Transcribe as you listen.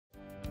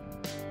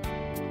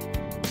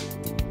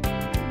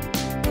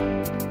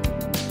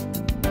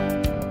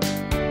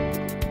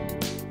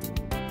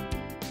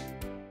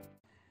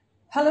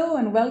Hello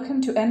and welcome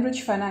to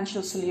Enrich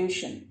Financial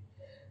Solution.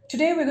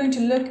 Today we're going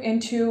to look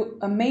into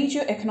a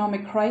major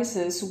economic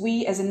crisis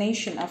we as a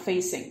nation are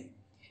facing.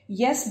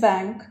 Yes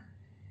Bank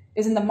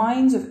is in the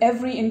minds of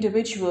every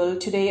individual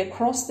today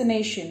across the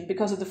nation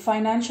because of the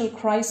financial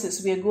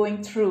crisis we are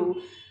going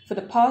through for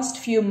the past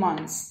few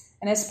months,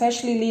 and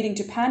especially leading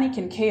to panic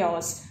and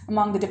chaos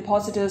among the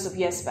depositors of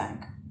Yes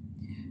Bank.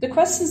 The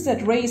questions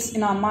that raise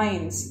in our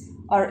minds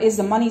are: is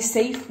the money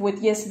safe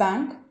with Yes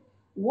Bank?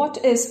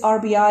 What is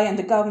RBI and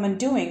the government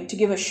doing to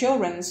give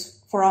assurance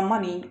for our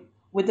money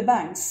with the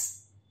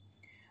banks?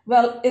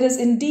 Well, it is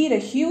indeed a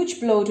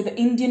huge blow to the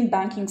Indian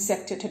banking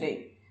sector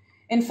today.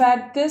 In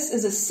fact, this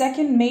is the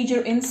second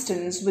major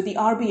instance with the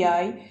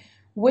RBI,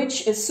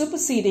 which is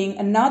superseding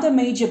another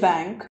major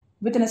bank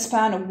within a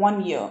span of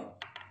 1 year.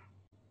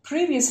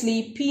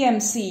 Previously,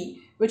 PMC,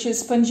 which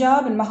is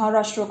Punjab and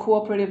Maharashtra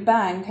Cooperative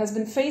Bank, has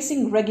been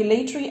facing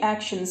regulatory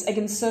actions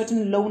against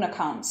certain loan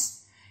accounts.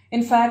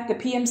 In fact, the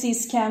PMC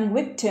scam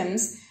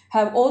victims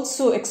have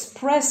also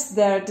expressed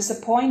their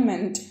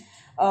disappointment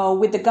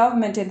with the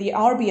government and the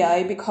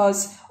RBI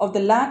because of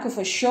the lack of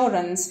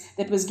assurance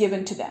that was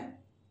given to them.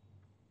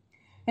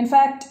 In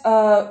fact,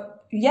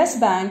 Yes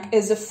Bank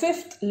is the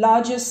fifth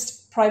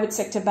largest private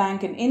sector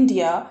bank in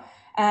India,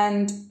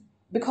 and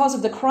because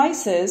of the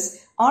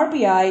crisis,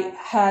 RBI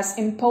has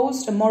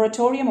imposed a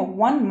moratorium of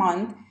 1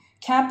 month,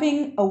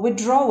 capping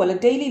a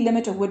daily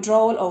limit of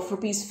withdrawal of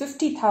Rs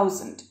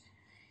 50,000.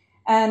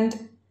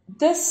 And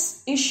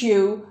this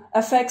issue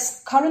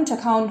affects current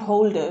account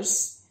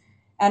holders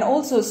and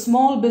also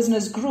small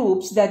business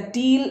groups that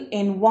deal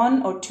in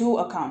 1 or 2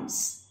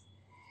 accounts.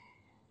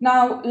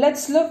 Now,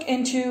 let's look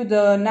into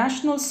the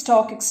National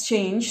Stock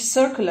Exchange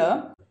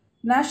circular.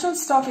 National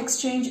Stock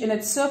Exchange in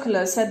its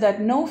circular said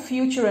that no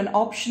future and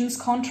options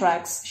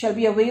contracts shall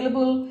be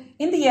available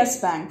in the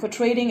Yes Bank for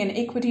trading in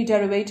equity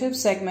derivative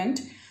segment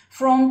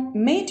from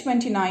May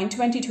 29,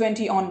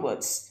 2020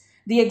 onwards.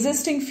 The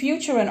existing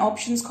future and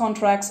options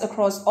contracts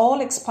across all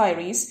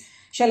expiries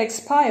shall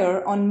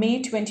expire on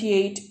May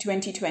 28,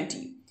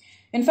 2020.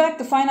 In fact,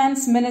 the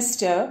Finance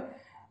Minister,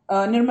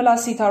 Nirmala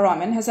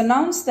Sitharaman, has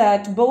announced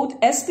that both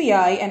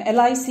SBI and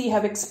LIC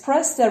have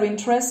expressed their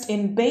interest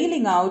in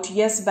bailing out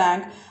Yes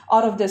Bank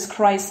out of this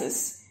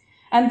crisis.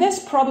 And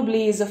this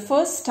probably is the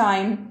first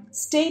time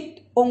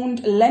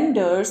state-owned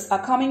lenders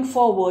are coming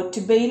forward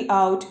to bail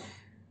out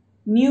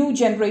new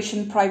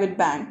generation private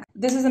bank.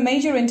 This is a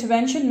major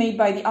intervention made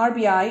by the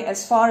RBI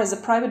as far as the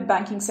private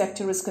banking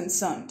sector is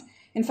concerned.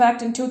 In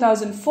fact, in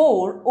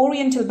 2004,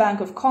 Oriental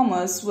Bank of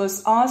Commerce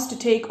was asked to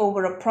take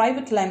over a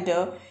private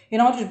lender in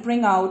order to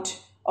bring out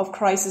of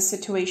crisis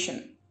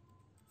situation.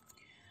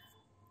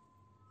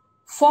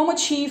 Former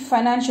Chief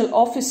Financial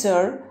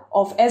Officer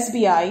of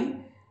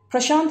SBI,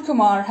 Prashant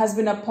Kumar, has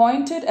been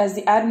appointed as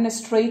the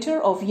administrator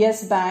of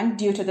Yes Bank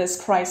due to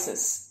this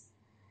crisis.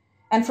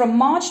 And from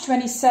March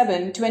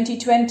 27,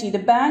 2020, the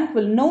bank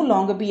will no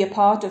longer be a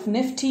part of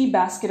Nifty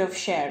basket of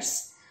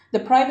shares. The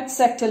private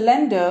sector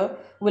lender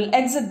will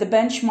exit the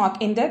benchmark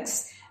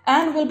index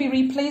and will be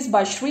replaced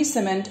by Shree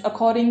Cement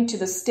according to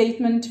the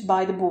statement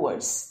by the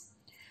Boers.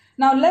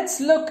 Now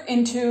let's look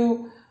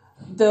into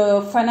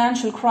the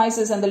financial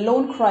crisis and the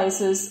loan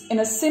crisis in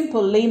a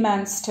simple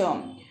layman's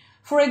term.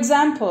 For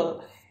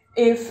example,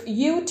 if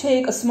you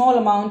take a small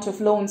amount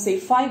of loan, say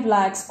 5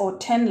 lakhs or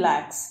 10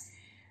 lakhs,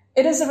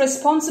 it is a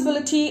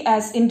responsibility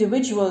as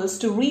individuals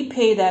to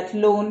repay that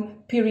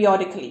loan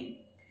periodically.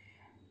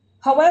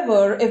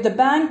 However, if the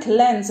bank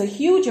lends a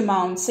huge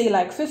amount, say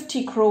like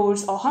 50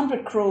 crores or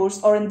 100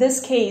 crores, or in this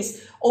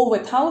case, over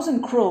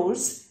 1,000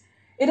 crores,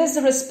 it is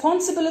the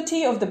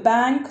responsibility of the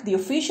bank, the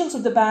officials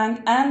of the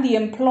bank, and the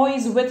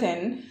employees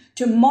within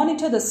to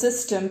monitor the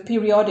system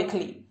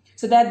periodically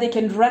so that they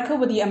can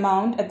recover the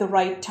amount at the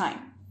right time.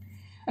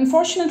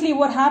 Unfortunately,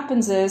 what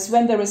happens is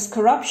when there is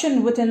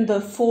corruption within the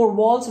 4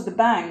 walls of the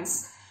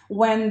banks,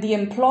 when the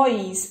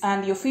employees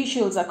and the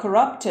officials are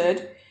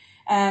corrupted,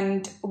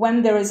 and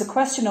when there is a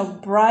question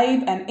of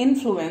bribe and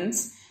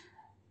influence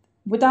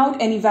without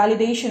any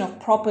validation of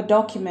proper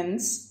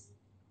documents,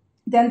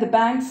 then the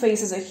bank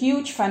faces a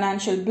huge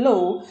financial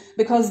blow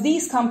because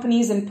these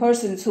companies and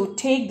persons who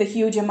take the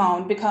huge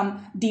amount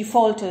become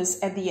defaulters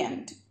at the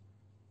end.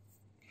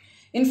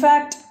 In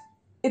fact,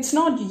 it's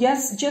not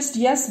just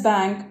Yes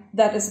Bank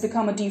that has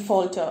become a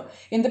defaulter.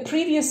 In the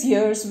previous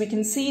years, we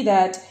can see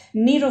that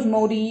Nirav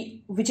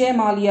Modi, Vijay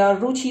Mallya,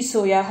 Ruchi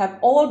Soya have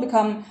all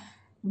become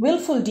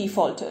willful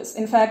defaulters.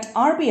 In fact,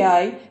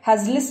 RBI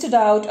has listed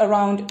out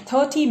around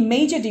 30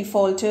 major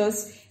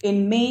defaulters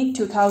in May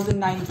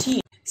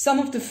 2019. Some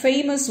of the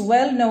famous,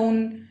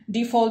 well-known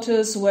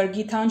defaulters were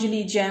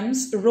Geetanjali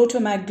Gems,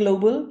 Rotomag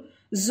Global,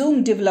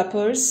 Zoom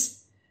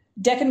Developers,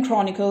 Deccan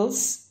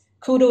Chronicles,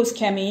 Kudos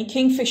Chemi,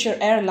 Kingfisher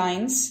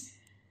Airlines,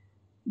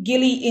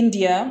 Gilly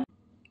India,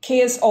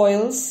 KS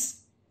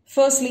Oils,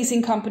 First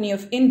Leasing Company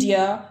of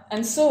India,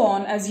 and so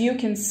on, as you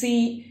can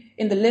see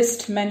in the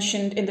list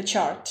mentioned in the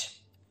chart.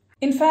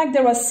 In fact,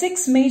 there are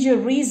 6 major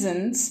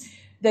reasons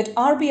that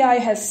RBI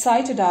has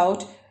cited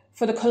out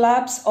for the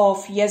collapse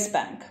of Yes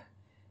Bank.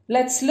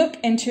 Let's look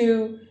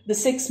into the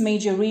 6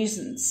 major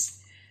reasons.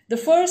 The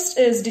first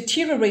is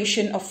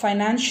deterioration of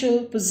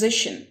financial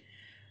position.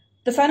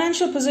 The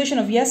financial position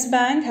of Yes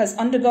Bank has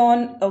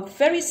undergone a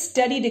very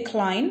steady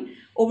decline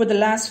over the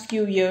last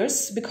few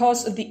years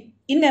because of the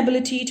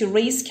inability to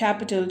raise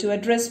capital to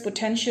address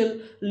potential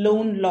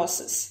loan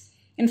losses.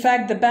 In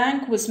fact, the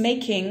bank was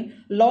making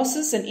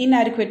losses and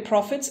inadequate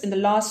profits in the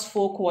last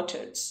 4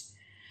 quarters.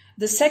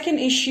 The second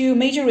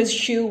major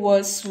issue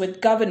was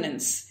with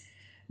governance.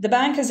 The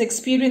bank has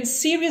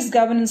experienced serious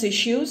governance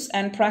issues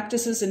and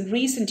practices in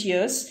recent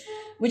years,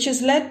 which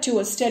has led to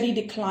a steady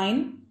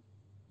decline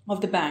of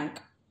the bank.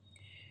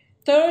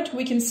 Third,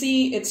 we can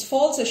see its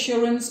false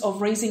assurance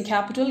of raising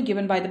capital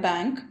given by the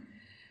bank.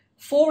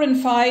 4 in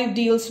 5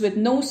 deals with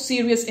no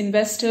serious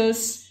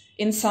investors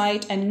in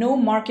sight and no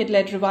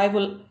market-led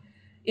revival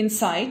in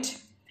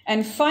sight.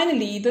 And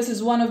finally, this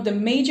is one of the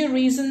major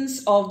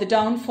reasons of the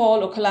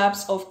downfall or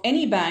collapse of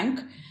any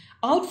bank,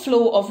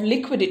 outflow of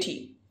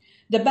liquidity.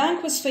 The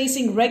bank was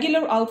facing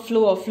regular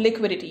outflow of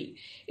liquidity.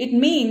 It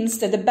means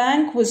that the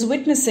bank was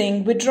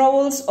witnessing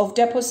withdrawals of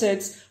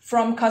deposits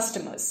from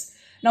customers.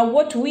 Now,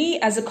 what we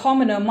as a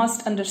commoner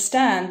must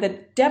understand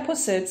that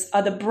deposits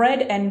are the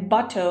bread and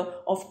butter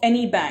of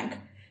any bank.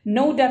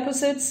 No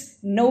deposits,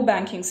 no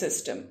banking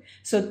system.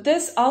 So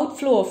this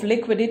outflow of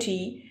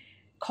liquidity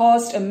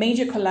caused a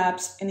major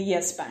collapse in the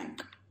Yes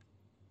Bank.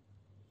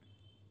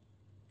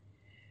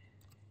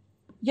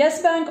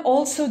 Yes Bank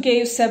also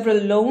gave several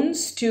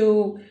loans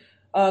to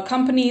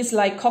companies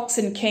like Cox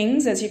 &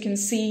 Kings, as you can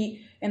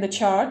see in the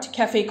chart,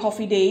 Cafe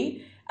Coffee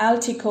Day,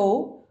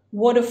 Altico,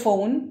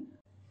 Vodafone,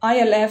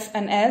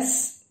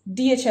 ILF&S,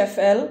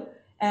 DHFL,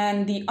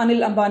 and the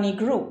Anil Ambani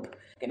Group.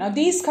 Now,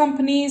 these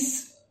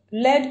companies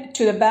led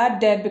to the bad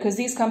debt because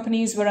these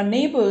companies were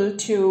unable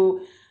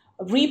to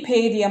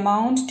repay the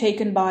amount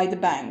taken by the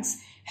banks.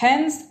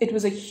 Hence, it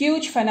was a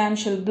huge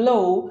financial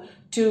blow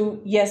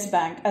to Yes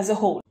Bank as a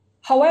whole.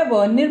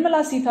 However,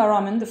 Nirmala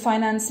Sitharaman, the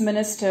finance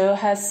minister,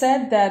 has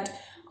said that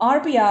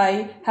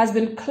RBI has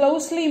been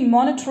closely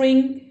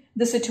monitoring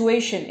the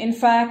situation. In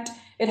fact,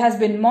 it has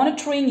been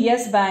monitoring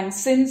Yes Bank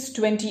since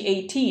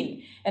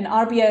 2018, and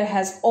RBI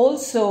has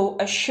also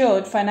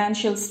assured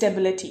financial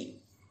stability.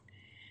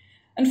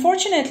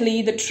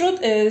 Unfortunately, the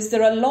truth is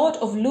there are a lot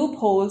of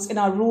loopholes in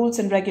our rules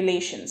and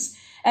regulations,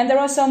 and there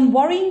are some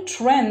worrying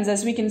trends,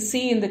 as we can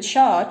see in the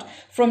chart,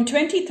 from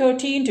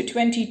 2013 to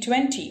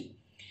 2020.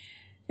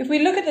 If we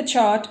look at the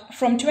chart,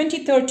 from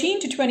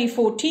 2013 to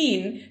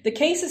 2014, the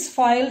cases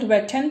filed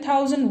were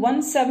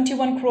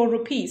 10,171 crore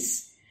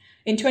rupees.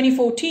 In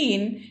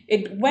 2014,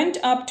 it went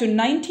up to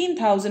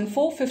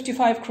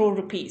 19,455 crore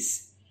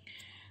rupees.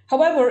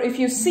 However, if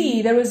you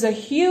see, there is a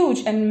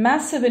huge and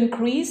massive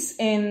increase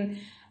in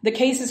the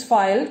cases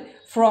filed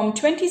from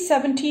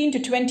 2017 to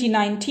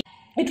 2019.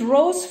 It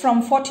rose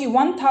from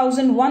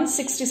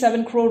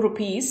 41,167 crore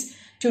rupees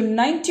to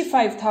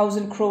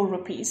 95,000 crore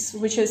rupees,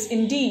 which is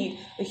indeed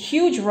a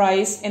huge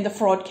rise in the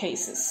fraud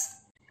cases.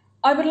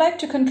 I would like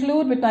to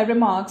conclude with my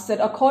remarks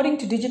that according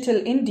to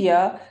Digital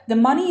India, the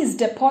money is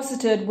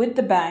deposited with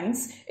the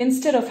banks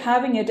instead of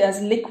having it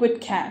as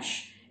liquid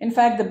cash. In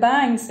fact, the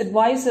banks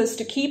advise us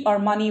to keep our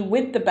money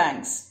with the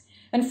banks.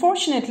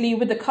 Unfortunately,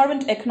 with the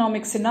current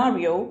economic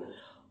scenario,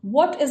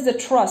 what is the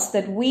trust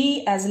that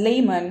we as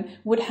laymen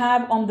would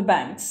have on the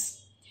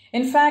banks?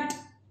 In fact,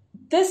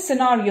 this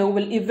scenario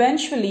will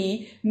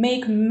eventually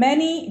make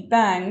many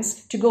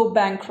banks to go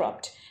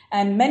bankrupt,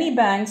 and many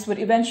banks would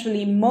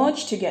eventually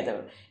merge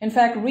together. In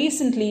fact,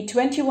 recently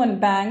 21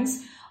 banks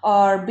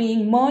are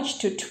being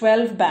merged to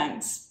 12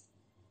 banks.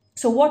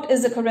 So what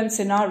is the current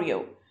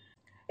scenario?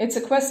 It's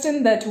a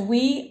question that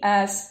we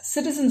as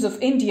citizens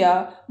of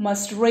India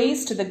must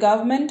raise to the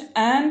government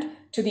and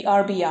to the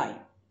RBI.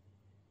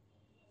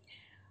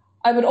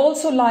 I would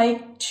also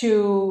like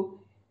to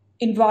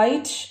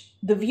invite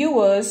the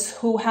viewers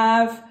who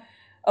have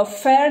a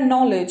fair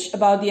knowledge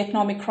about the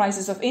economic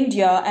crisis of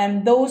India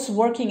and those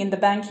working in the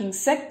banking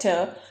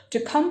sector to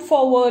come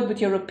forward with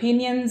your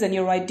opinions and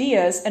your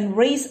ideas and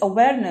raise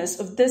awareness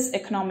of this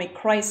economic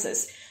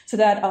crisis so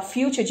that our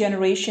future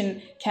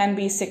generation can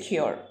be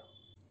secure.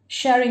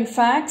 Sharing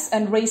facts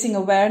and raising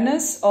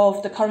awareness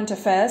of the current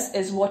affairs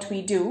is what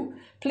we do.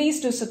 Please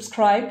do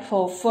subscribe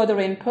for further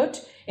input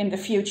in the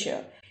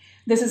future.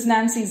 This is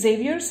Nancy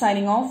Xavier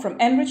signing off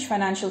from Enrich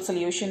Financial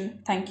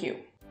Solution. Thank you.